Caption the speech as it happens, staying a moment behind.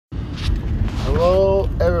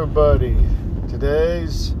everybody.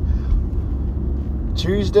 Today's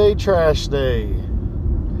Tuesday Trash Day.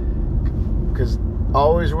 Because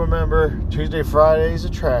always remember, Tuesday, Fridays are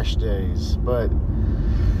trash days. But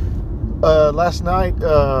last night,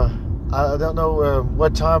 I don't know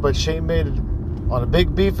what time, but Shane made it on a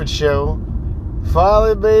Big Beefing show.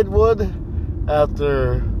 Finally made one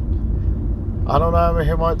after, I don't know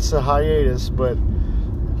how much hiatus, but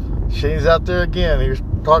Shane's out there again. He was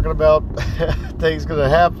talking about things going to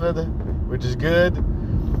happen, which is good.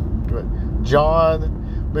 John,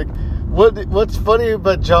 what's funny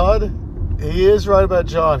about John? He is right about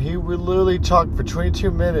John. He would literally talk for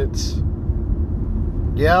 22 minutes.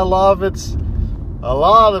 Yeah, a lot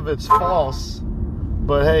of it's false,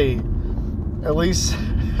 but hey, at least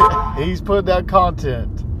he's putting out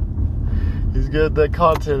content. He's getting that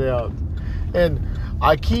content out, and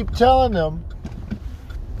I keep telling him.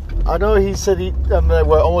 I know he said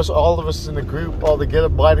almost all of us in the group altogether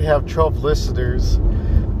might have 12 listeners.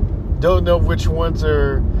 Don't know which ones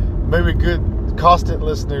are maybe good constant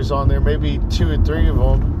listeners on there. Maybe 2 or 3 of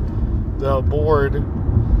them. The board.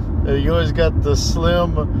 You always got the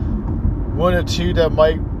slim 1 or 2 that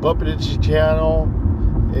might bump it into your channel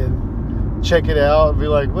and check it out and be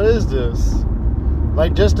like, what is this?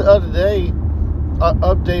 Like just the other day, I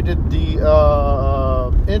updated the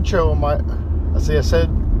intro on my...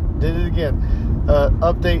 did it again.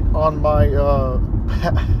 Update on my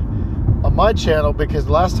on my channel, because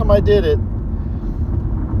the last time I did it,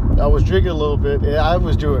 I was drinking a little bit and I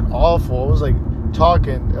was doing awful. I was like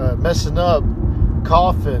talking, messing up,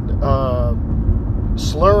 coughing,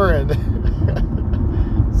 slurring.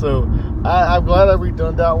 So I'm glad I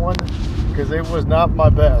redone that one, because it was not my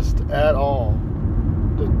best at all.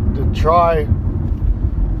 The try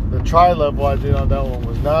level I did on that one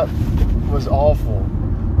was awful.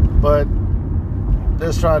 But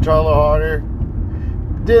just trying to try a little harder.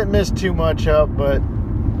 Didn't miss too much up, but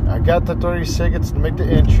I got the 30 seconds to make the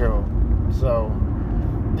intro. So,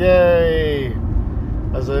 yay!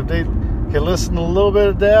 As if they can listen to a little bit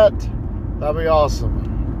of that, that'd be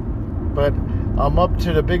awesome. But I'm up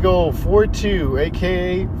to the big old 42,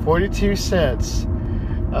 aka 42 cents.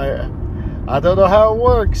 I don't know how it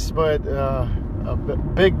works, but a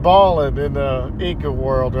big ballin' in the Inca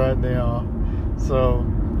world right now. So,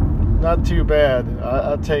 not too bad.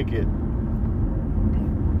 I'll take it.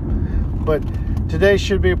 But today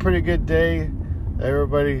should be a pretty good day.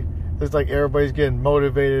 Looks like everybody's getting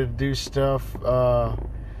motivated to do stuff.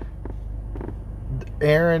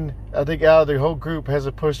 Aaron, I think out of the whole group,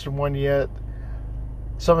 hasn't posted one yet.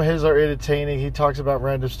 Some of his are entertaining. He talks about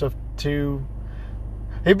random stuff too.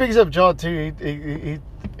 He picks up John too.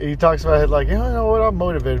 He talks about it like, you know what, I'm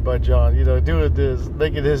motivated by John. You know, doing this,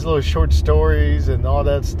 making his little short stories and all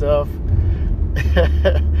that stuff.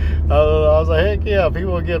 I was like, heck yeah,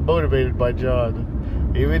 people get motivated by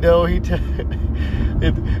John. Even though it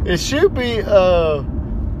should be,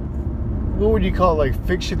 what would you call it, like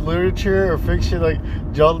fiction literature or fiction, like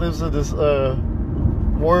John lives in this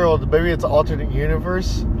world, maybe it's an alternate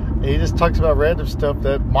universe, and he just talks about random stuff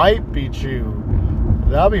that might be true.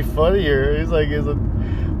 That'd be funnier.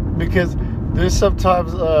 Because there's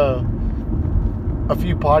sometimes a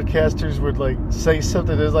few podcasters would like say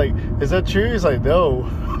something that's like, is that true? He's like, no,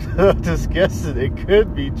 just guessing. It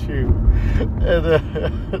could be true. And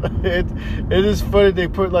it is funny. They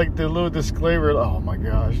put like the little disclaimer. Oh my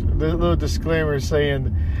gosh, the little disclaimer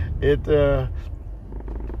saying it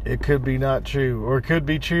could be not true, or it could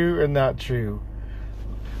be true and not true.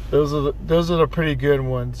 Those are the pretty good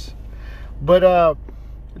ones. But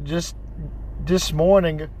just this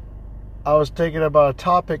morning, I was thinking about a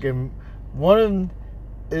topic, and one of them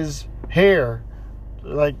is hair.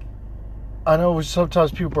 Like, I know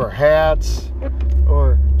sometimes people wear hats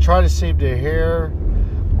or try to save their hair,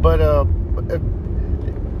 but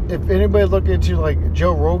if anybody look into like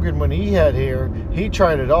Joe Rogan, when he had hair, he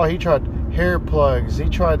tried it all. He tried hair plugs. He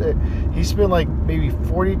spent like maybe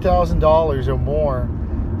 $40,000 or more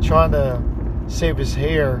trying to save his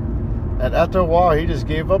hair, and after a while, he just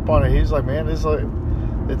gave up on it. He's like, man, it's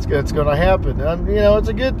going to happen. And, you know, it's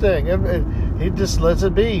a good thing. He just lets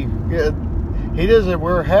it be. He doesn't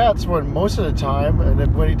wear hats most of the time. And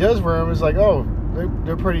then when he does wear them, it's like, oh,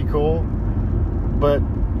 they're pretty cool. But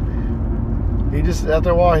he just,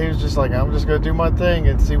 after a while, he was just like, I'm just going to do my thing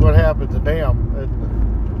and see what happens. And bam.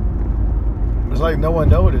 It's like no one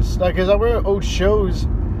noticed. Like, because I remember old shows.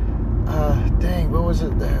 What was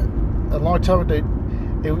it? A long time ago,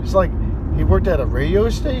 it was like he worked at a radio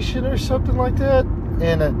station or something like that.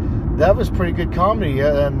 And that was pretty good comedy,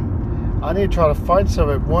 and I need to try to find some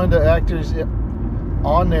of it. One of the actors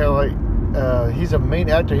on there, like, he's a main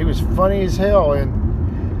actor. He was funny as hell, and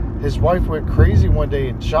his wife went crazy one day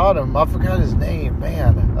and shot him. I forgot his name,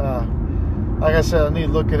 man. Like I said, I need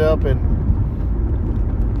to look it up, and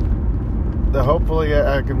hopefully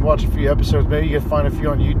I can watch a few episodes. Maybe you can find a few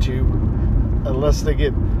on YouTube, unless they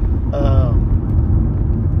get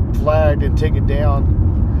flagged and taken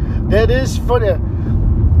down. That is funny.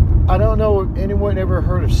 I don't know if anyone ever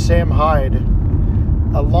heard of Sam Hyde.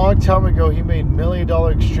 A long time ago, he made $1 Million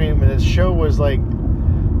Extreme, and his show was like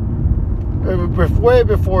way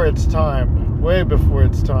before its time. Way before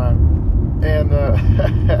its time. And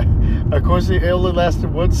of course, it only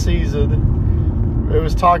lasted one season. It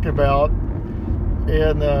was talked about.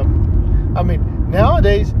 And I mean,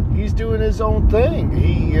 nowadays, he's doing his own thing.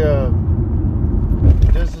 He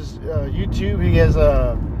does his YouTube. He has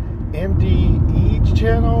a MDE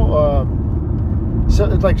channel. So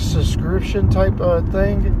it's like a subscription type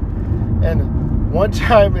thing. And one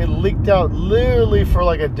time it leaked out literally for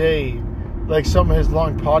like a day, like some of his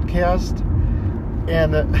long podcasts.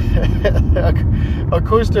 And of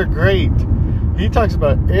course they're great. He talks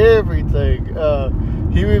about everything.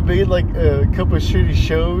 He made like a couple of shitty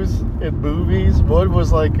shows and movies. One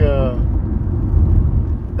was like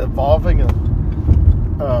involving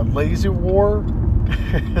a laser war.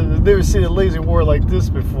 I've never seen a laser war like this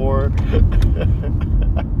before.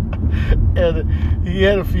 And he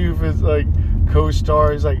had a few of his like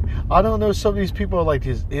co-stars. Like, I don't know, some of these people are like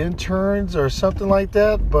his interns or something like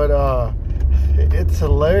that, but it's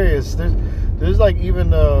hilarious. There's like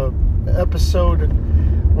even a episode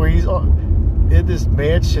where he's in this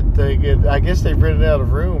mansion thing, and I guess they rented out a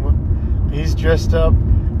room. He's dressed up,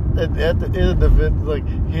 and at the end of it, like,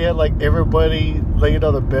 he had like everybody laying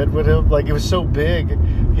on the bed with him. Like, it was so big.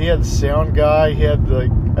 He had the sound guy, he had like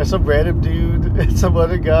some random dude and some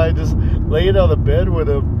other guy just laying on the bed with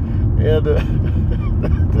him, and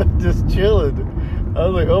just chilling. I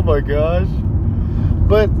was like, oh my gosh.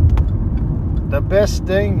 But the best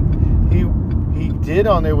thing he did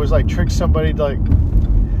on there was like trick somebody, like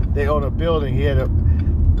they own a building. He had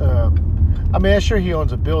I mean, I'm sure he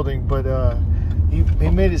owns a building, but he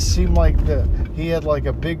made it seem like he had like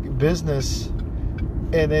a big business,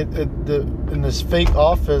 and in this fake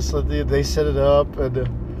office they set it up, and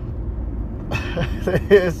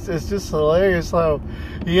it's just hilarious how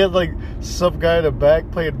he had like some guy in the back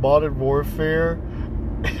playing Modern Warfare.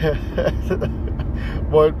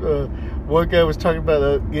 One guy was talking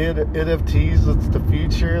about NFTs. It's the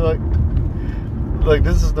future. Like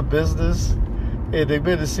this is the business, and they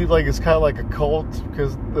made it seem like it's kind of like a cult,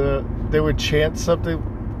 because they would chant something.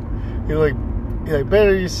 You're like,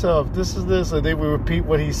 better yourself. This is this, and they would repeat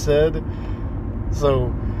what he said.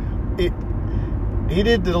 So he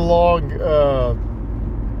did the long.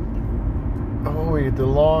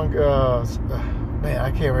 Man,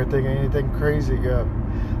 I can't really think of anything crazy. The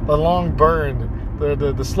long burn.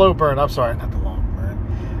 The slow burn. I'm sorry, not the long burn.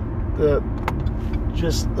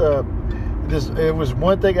 It was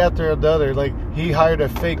one thing after another. Like, he hired a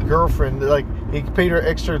fake girlfriend. Like, he paid her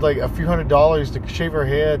extra, like a few $100s to shave her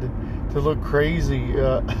head to look crazy.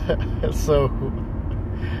 So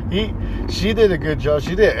she did a good job.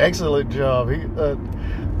 She did an excellent job.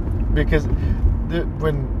 Because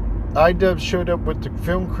when iDub showed up with the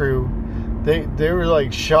film crew, they were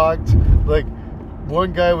like shocked. Like,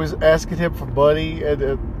 one guy was asking him for money,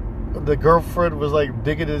 and the girlfriend was like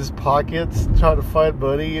digging in his pockets trying to find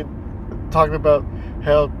money, and talking about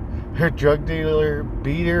how her drug dealer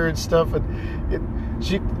beat her and stuff. And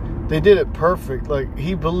they did it perfect. Like,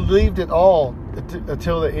 he believed it all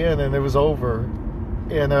until the end, and it was over.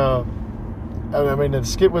 And I mean, the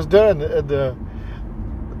skit was done, and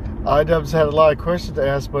iDubbbz had a lot of questions to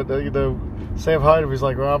ask, but Sam Hyde was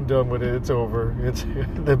like, "Well, I'm done with it. It's over.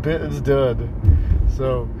 The bit is done."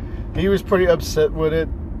 So he was pretty upset with it.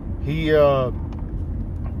 He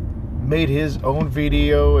made his own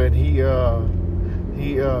video, and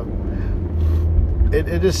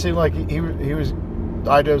it just seemed like he was.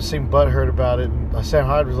 iDubbbz seemed butthurt about it, and Sam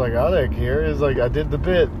Hyde was like, "I don't care." It's like, "I did the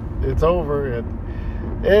bit. It's over."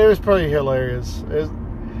 And it was pretty hilarious.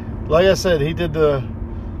 Like I said, he did the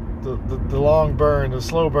long burn, the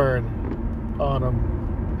slow burn on him.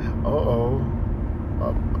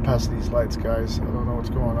 I'm past these lights, guys. I don't know what's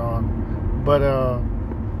going on, but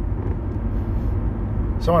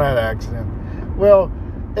someone had an accident. Well,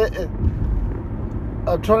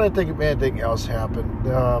 I'm trying to think if anything else happened.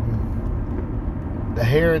 The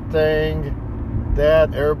hair thing,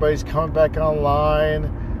 that everybody's coming back online.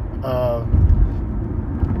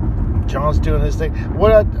 John's doing his thing.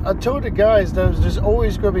 What I told the guys, there's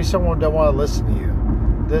always going to be someone that want to listen to you.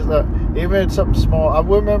 Even if it's something small. I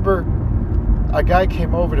remember a guy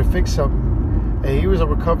came over to fix something, and he was a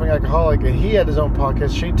recovering alcoholic, and he had his own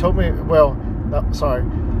podcast. She told me,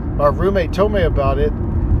 my roommate told me about it,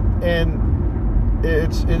 and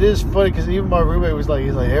it is funny because even my roommate was like,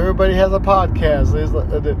 he's like, everybody has a podcast.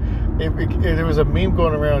 There was a meme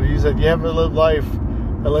going around. He said, you haven't lived life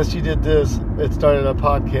unless you did this. It started a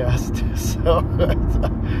podcast. So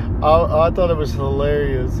I thought it was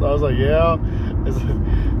hilarious. I was like, yeah,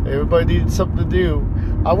 everybody needs something to do.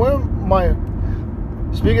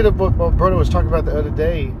 Speaking of what my brother was talking about the other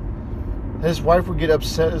day, his wife would get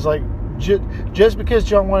upset. It's like, just because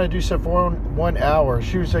John wanted to do stuff for 1 hour,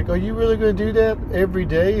 she was like, are you really going to do that every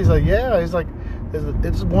day? He's like, yeah. He's like,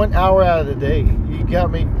 it's 1 hour out of the day. You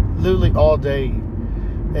got me literally all day.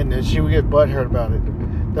 And she would get butthurt about it.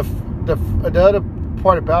 The other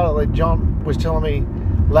part about it, like John was telling me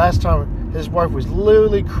last time, his wife was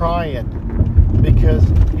literally crying because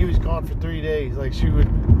he was gone for 3 days. Like, she would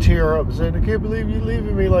tear up and say, I can't believe you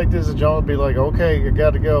leaving me like this. And John would be like, okay, I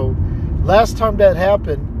got to go. Last time that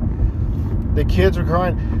happened, the kids were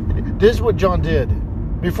crying. This is what John did.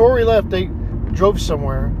 Before we left, they drove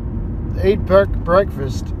somewhere, ate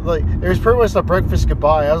breakfast. Like, it was pretty much a breakfast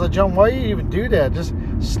goodbye. I was like, John, why do you even do that? Just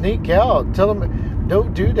sneak out. Tell them,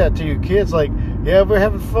 don't do that to your kids. Like, yeah, we're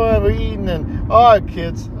having fun, we're eating, and all right,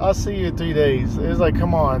 kids, I'll see you in 3 days. It was like,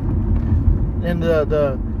 come on. And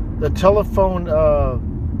the telephone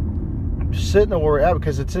signal where we're at,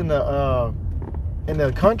 because it's in the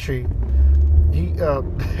country.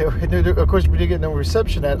 Of course, we didn't get no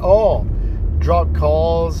reception at all. Drop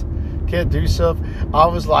calls, can't do stuff. I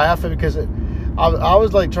was laughing because I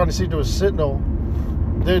was like trying to see if there was a signal.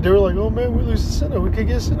 They were like, oh man, we lose the signal. We could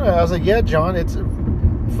get a signal. I was like, yeah, John, it's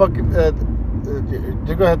fucking. They're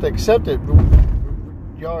gonna have to accept it.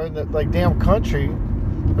 Y'all are in the like damn country.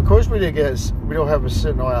 Of course, we don't have a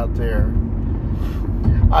signal out there.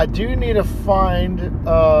 I do need to find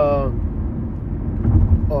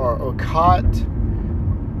or a cot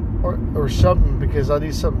or something, because I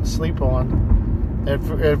need something to sleep on. And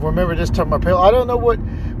remember this time my pillow. I don't know what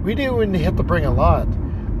we didn't even have to bring a lot.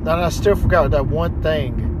 And I still forgot that one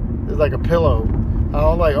thing. It's like a pillow. I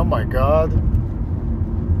was like, oh my god.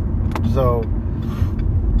 So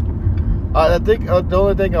I think the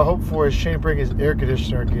only thing I hope for is Shane bring his air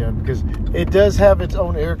conditioner again, because it does have its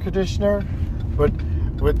own air conditioner, but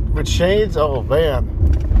with Shane's, oh man,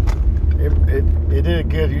 it did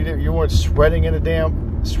good. You weren't sweating in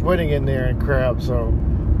there and crap. So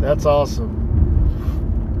that's awesome.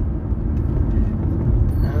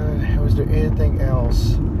 Was there anything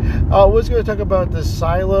else? I was going to talk about the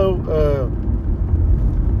silo.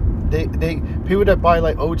 People that buy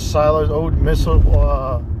like old silos, old missile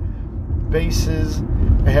bases,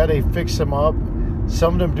 and how they fix them up.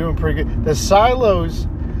 Some of them doing pretty good. The silos,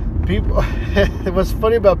 people. What's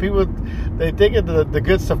funny about people, they think of the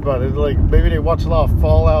good stuff about it. Like maybe they watch a lot of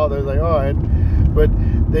Fallout. They're like, all right, but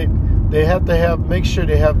they have to make sure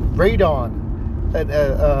they have radon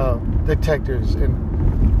detectors. And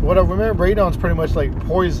what I remember, radon's pretty much like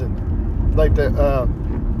poison. Like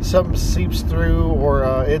something seeps through, or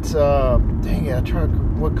it's dang it, I'm trying to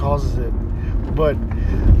what causes it, but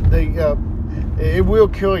it will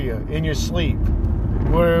kill you in your sleep. You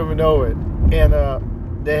won't even know it. And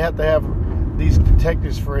they have to have these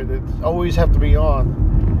detectors for it. It always have to be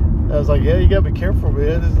on. I was like, yeah, you gotta be careful,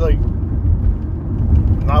 man. It's like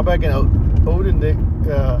now back in Odin,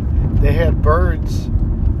 they had birds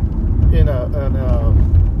in a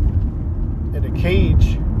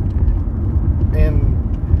cage, and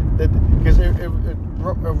because it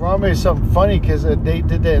reminded me of something funny, because they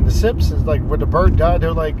did that in The Simpsons. Like when the bird died,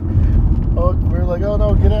 they're like, oh, we're like, oh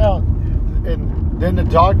no, get out. And then the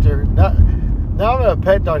doctor, now I'm a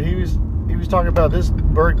pet dog. He was talking about this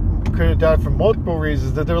bird could have died from multiple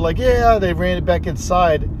reasons. That they were like, yeah, they ran it back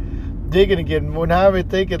inside, digging again. Well, now I'm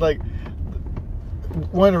thinking like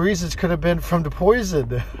one of the reasons could have been from the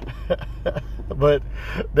poison. But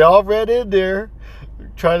they all ran in there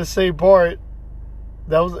trying to save Bart.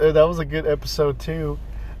 That was a good episode too.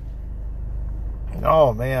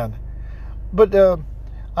 Oh man. But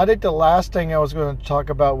I think the last thing I was going to talk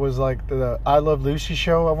about was like the I Love Lucy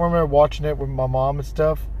show. I remember watching it with my mom and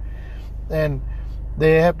stuff, and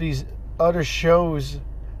they have these other shows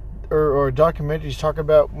or documentaries talking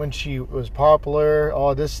about when she was popular,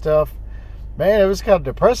 all this stuff. Man, it was kind of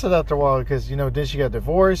depressing after a while, because then she got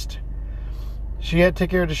divorced. She had to take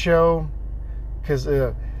care of the show because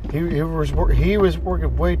he was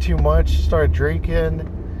working way too much. Started drinking.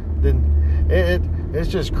 Then it's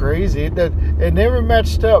just crazy. It never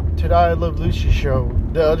matched up to the I Love Lucy show,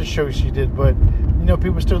 the other show she did. But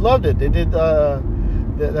people still loved it. They did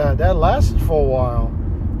that lasted for a while,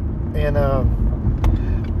 and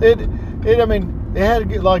I mean, it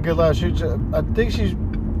had a lot of good laughs. I think she's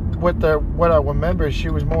what I remember. She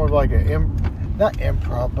was more like not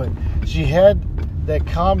improv, but she had that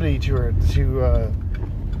comedy to her to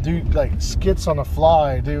do like skits on the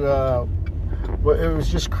fly. Well, it was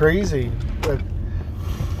just crazy. But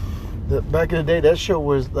back in the day, that show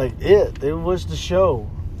was like it. It was the show.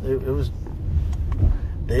 It was.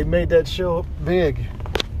 They made that show big.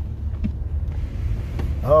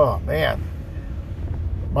 Oh man,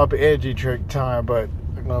 might be energy drink time, but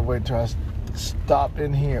I'm gonna wait till I stop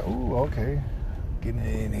in here. Ooh, okay, getting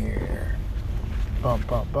in here. Bum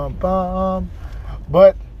bum bum bum.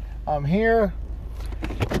 But I'm here.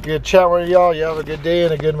 Good chat with y'all. You have a good day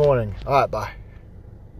and a good morning. All right, bye.